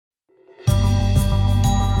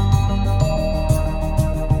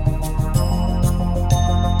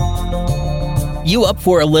You up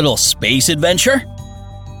for a little space adventure?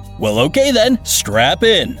 Well, okay then, strap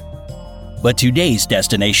in. But today's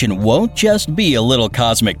destination won't just be a little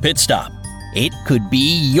cosmic pit stop. It could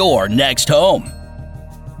be your next home.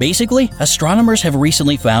 Basically, astronomers have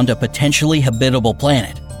recently found a potentially habitable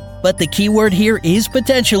planet. But the key word here is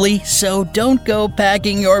potentially, so don't go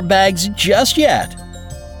packing your bags just yet.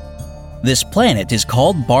 This planet is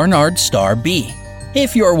called Barnard Star B.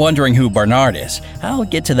 If you're wondering who Barnard is, I'll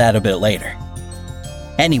get to that a bit later.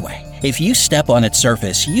 Anyway, if you step on its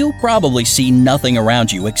surface, you'll probably see nothing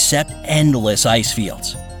around you except endless ice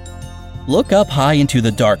fields. Look up high into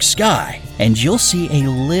the dark sky, and you'll see a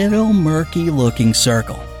little murky-looking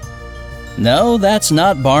circle. No, that's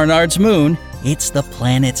not Barnard's moon, it's the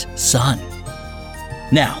planet's sun.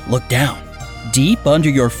 Now, look down. Deep under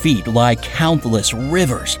your feet lie countless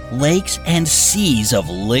rivers, lakes, and seas of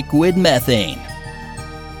liquid methane.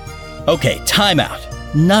 Okay, time out.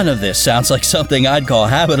 None of this sounds like something I'd call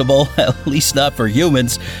habitable, at least not for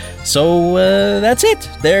humans. So, that's it.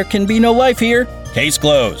 There can be no life here. Case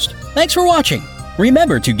closed. Thanks for watching.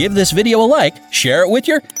 Remember to give this video a like, share it with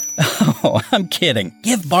your... Oh, I'm kidding.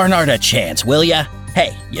 Give Barnard a chance, will ya?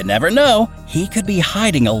 Hey, you never know. He could be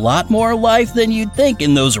hiding a lot more life than you'd think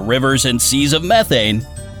in those rivers and seas of methane.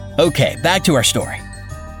 Okay, back to our story.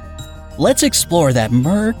 Let's explore that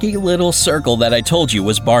murky little circle that I told you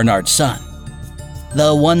was Barnard's sun.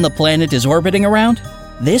 The one the planet is orbiting around?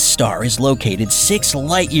 This star is located 6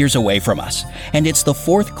 light-years away from us, and it's the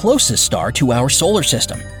 4th closest star to our solar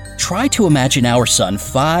system. Try to imagine our sun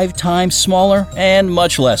 5 times smaller and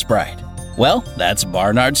much less bright. Well, that's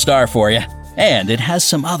Barnard Star for you. And it has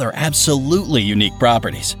some other absolutely unique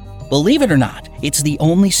properties. Believe it or not, it's the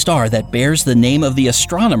only star that bears the name of the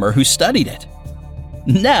astronomer who studied it.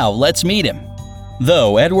 Now, let's meet him.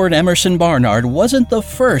 Though Edward Emerson Barnard wasn't the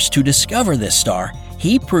first to discover this star,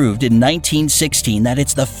 he proved in 1916 that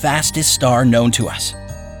it's the fastest star known to us.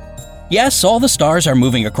 Yes, all the stars are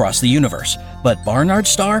moving across the universe, but Barnard's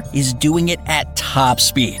star is doing it at top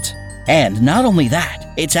speeds. And not only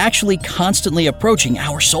that, it's actually constantly approaching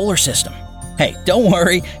our solar system. Hey, don't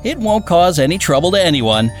worry, it won't cause any trouble to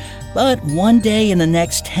anyone. But one day in the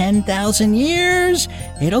next 10,000 years,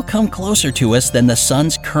 it'll come closer to us than the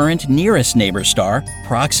Sun's current nearest neighbor star,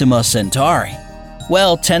 Proxima Centauri.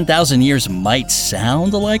 Well, 10,000 years might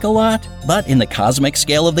sound like a lot, but in the cosmic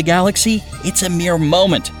scale of the galaxy, it's a mere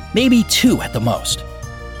moment, maybe 2 at the most.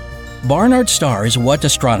 Barnard's star is what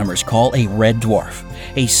astronomers call a red dwarf,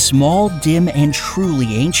 a small, dim, and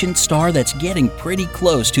truly ancient star that's getting pretty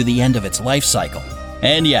close to the end of its life cycle.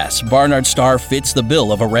 And yes, Barnard's star fits the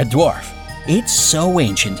bill of a red dwarf. It's so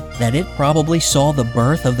ancient that it probably saw the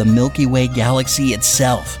birth of the Milky Way galaxy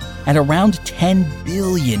itself. At around 10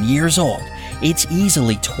 billion years old, it's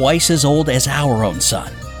easily twice as old as our own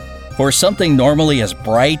sun. For something normally as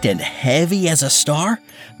bright and heavy as a star,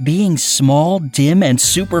 being small, dim, and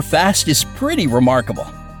super fast is pretty remarkable.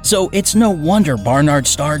 So it's no wonder Barnard's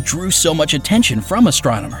star drew so much attention from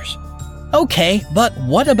astronomers. Okay, but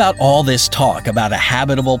what about all this talk about a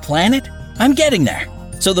habitable planet? I'm getting there.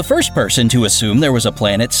 So the first person to assume there was a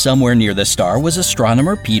planet somewhere near the star was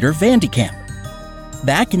astronomer Peter Van de Kamp.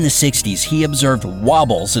 Back in the 60s, he observed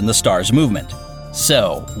wobbles in the star's movement.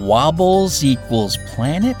 So, wobbles equals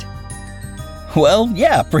planet? Well,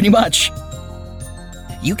 yeah, pretty much.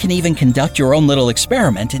 You can even conduct your own little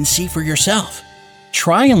experiment and see for yourself.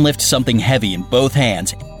 Try and lift something heavy in both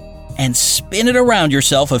hands and spin it around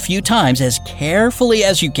yourself a few times as carefully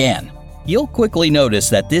as you can. You'll quickly notice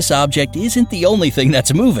that this object isn't the only thing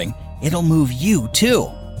that's moving. It'll move you too.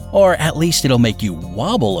 Or at least it'll make you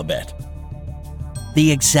wobble a bit. The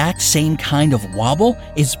exact same kind of wobble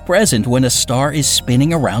is present when a star is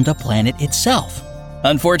spinning around a planet itself.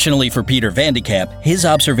 Unfortunately for Peter Van de Kamp, his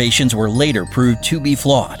observations were later proved to be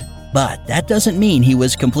flawed. But that doesn't mean he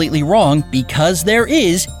was completely wrong, because there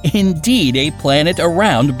is indeed a planet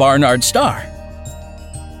around Barnard's star.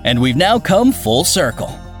 And we've now come full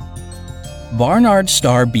circle. Barnard's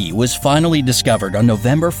star B was finally discovered on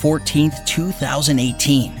November 14,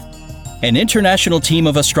 2018. An international team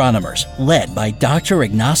of astronomers, led by Dr.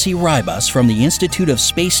 Ignasi Ribas from the Institute of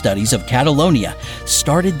Space Studies of Catalonia,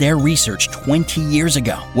 started their research 20 years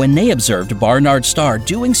ago when they observed Barnard's star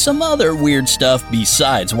doing some other weird stuff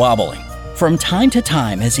besides wobbling. From time to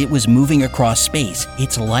time, as it was moving across space,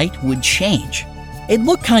 its light would change. It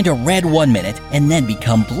looked kinda red one minute and then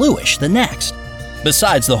become bluish the next.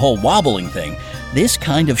 Besides the whole wobbling thing, this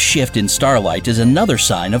kind of shift in starlight is another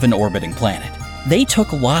sign of an orbiting planet. They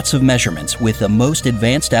took lots of measurements with the most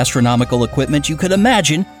advanced astronomical equipment you could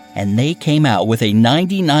imagine, and they came out with a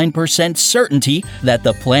 99% certainty that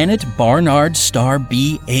the planet Barnard Star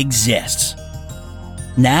B exists.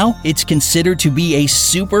 Now it's considered to be a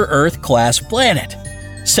super Earth-class planet.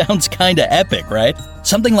 Sounds kinda epic, right?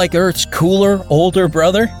 Something like Earth's cooler, older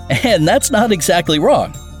brother? And that's not exactly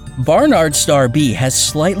wrong. Barnard Star B has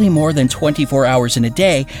slightly more than 24 hours in a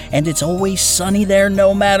day, and it's always sunny there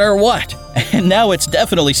no matter what. And now it's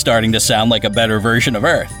definitely starting to sound like a better version of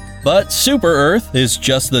Earth. But Super Earth is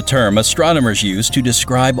just the term astronomers use to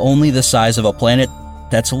describe only the size of a planet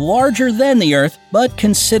that's larger than the Earth, but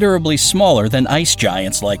considerably smaller than ice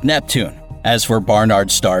giants like Neptune. As for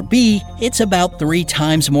Barnard Star B, it's about 3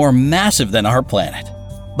 times more massive than our planet.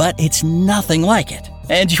 But it's nothing like it.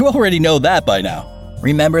 And you already know that by now.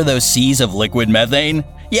 Remember those seas of liquid methane?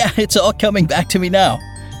 Yeah, it's all coming back to me now.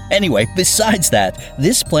 Anyway, besides that,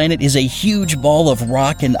 this planet is a huge ball of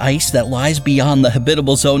rock and ice that lies beyond the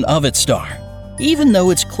habitable zone of its star. Even though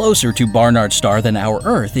it's closer to Barnard Star than our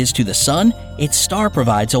Earth is to the Sun, its star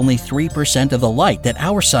provides only 3% of the light that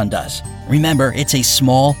our Sun does. Remember, it's a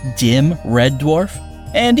small, dim red dwarf.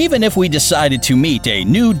 And even if we decided to meet a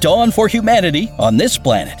new dawn for humanity on this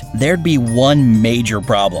planet, there'd be one major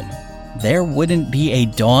problem. There wouldn't be a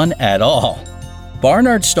dawn at all.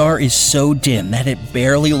 Barnard Star is so dim that it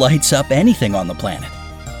barely lights up anything on the planet.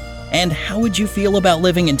 And how would you feel about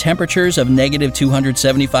living in temperatures of negative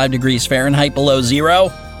 275 degrees Fahrenheit below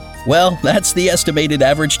zero? Well, that's the estimated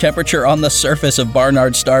average temperature on the surface of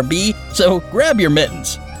Barnard Star B, so grab your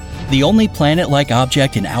mittens. The only planet-like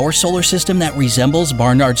object in our solar system that resembles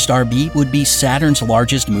Barnard Star B would be Saturn's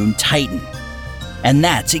largest moon, Titan. And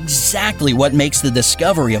that's exactly what makes the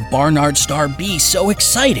discovery of Barnard Star B so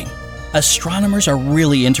exciting. Astronomers are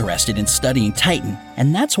really interested in studying Titan,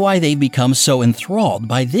 and that's why they've become so enthralled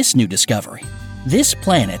by this new discovery. This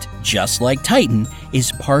planet, just like Titan,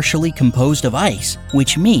 is partially composed of ice,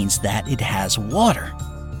 which means that it has water.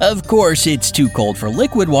 Of course, it's too cold for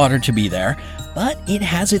liquid water to be there, but it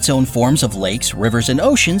has its own forms of lakes, rivers, and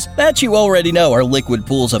oceans that you already know are liquid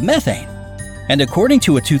pools of methane. And according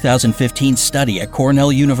to a 2015 study at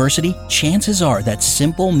Cornell University, chances are that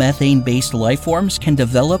simple methane-based life forms can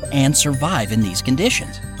develop and survive in these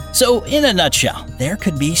conditions. So, in a nutshell, there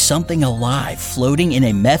could be something alive floating in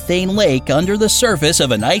a methane lake under the surface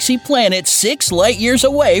of an icy planet 6 light-years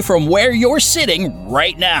away from where you're sitting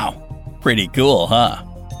right now. Pretty cool, huh?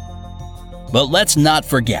 But let's not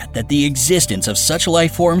forget that the existence of such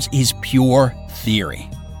life forms is pure theory.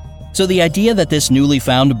 So the idea that this newly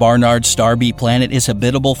found Barnard Star B planet is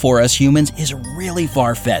habitable for us humans is really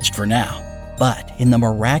far-fetched for now. But in the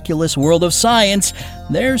miraculous world of science,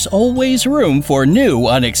 there's always room for new,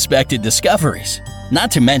 unexpected discoveries.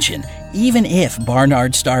 Not to mention, even if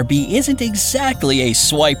Barnard Star B isn't exactly a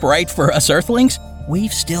swipe right for us Earthlings,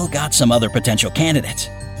 we've still got some other potential candidates.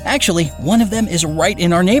 Actually, one of them is right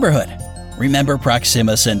in our neighborhood. Remember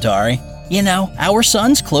Proxima Centauri? You know, our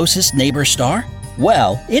Sun's closest neighbor star?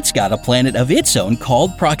 Well, it's got a planet of its own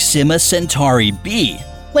called Proxima Centauri B.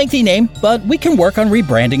 Lengthy name, but we can work on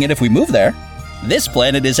rebranding it if we move there. This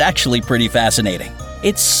planet is actually pretty fascinating.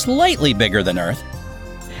 It's slightly bigger than Earth,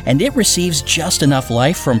 and it receives just enough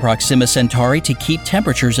light from Proxima Centauri to keep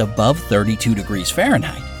temperatures above 32 degrees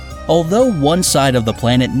Fahrenheit. Although one side of the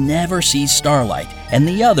planet never sees starlight and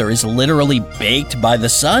the other is literally baked by the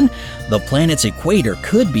sun, the planet's equator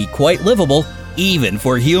could be quite livable even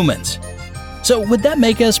for humans. So would that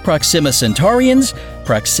make us Proxima Centaurians,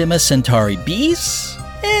 Proxima Centauri Bs?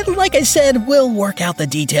 And like I said, we'll work out the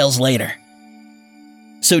details later.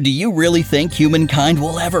 So do you really think humankind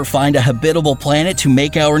will ever find a habitable planet to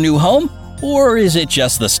make our new home? Or is it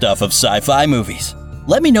just the stuff of sci-fi movies?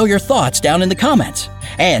 Let me know your thoughts down in the comments.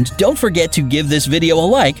 And don't forget to give this video a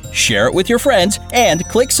like, share it with your friends, and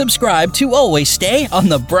click subscribe to always stay on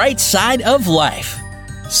the bright side of life.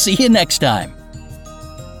 See you next time.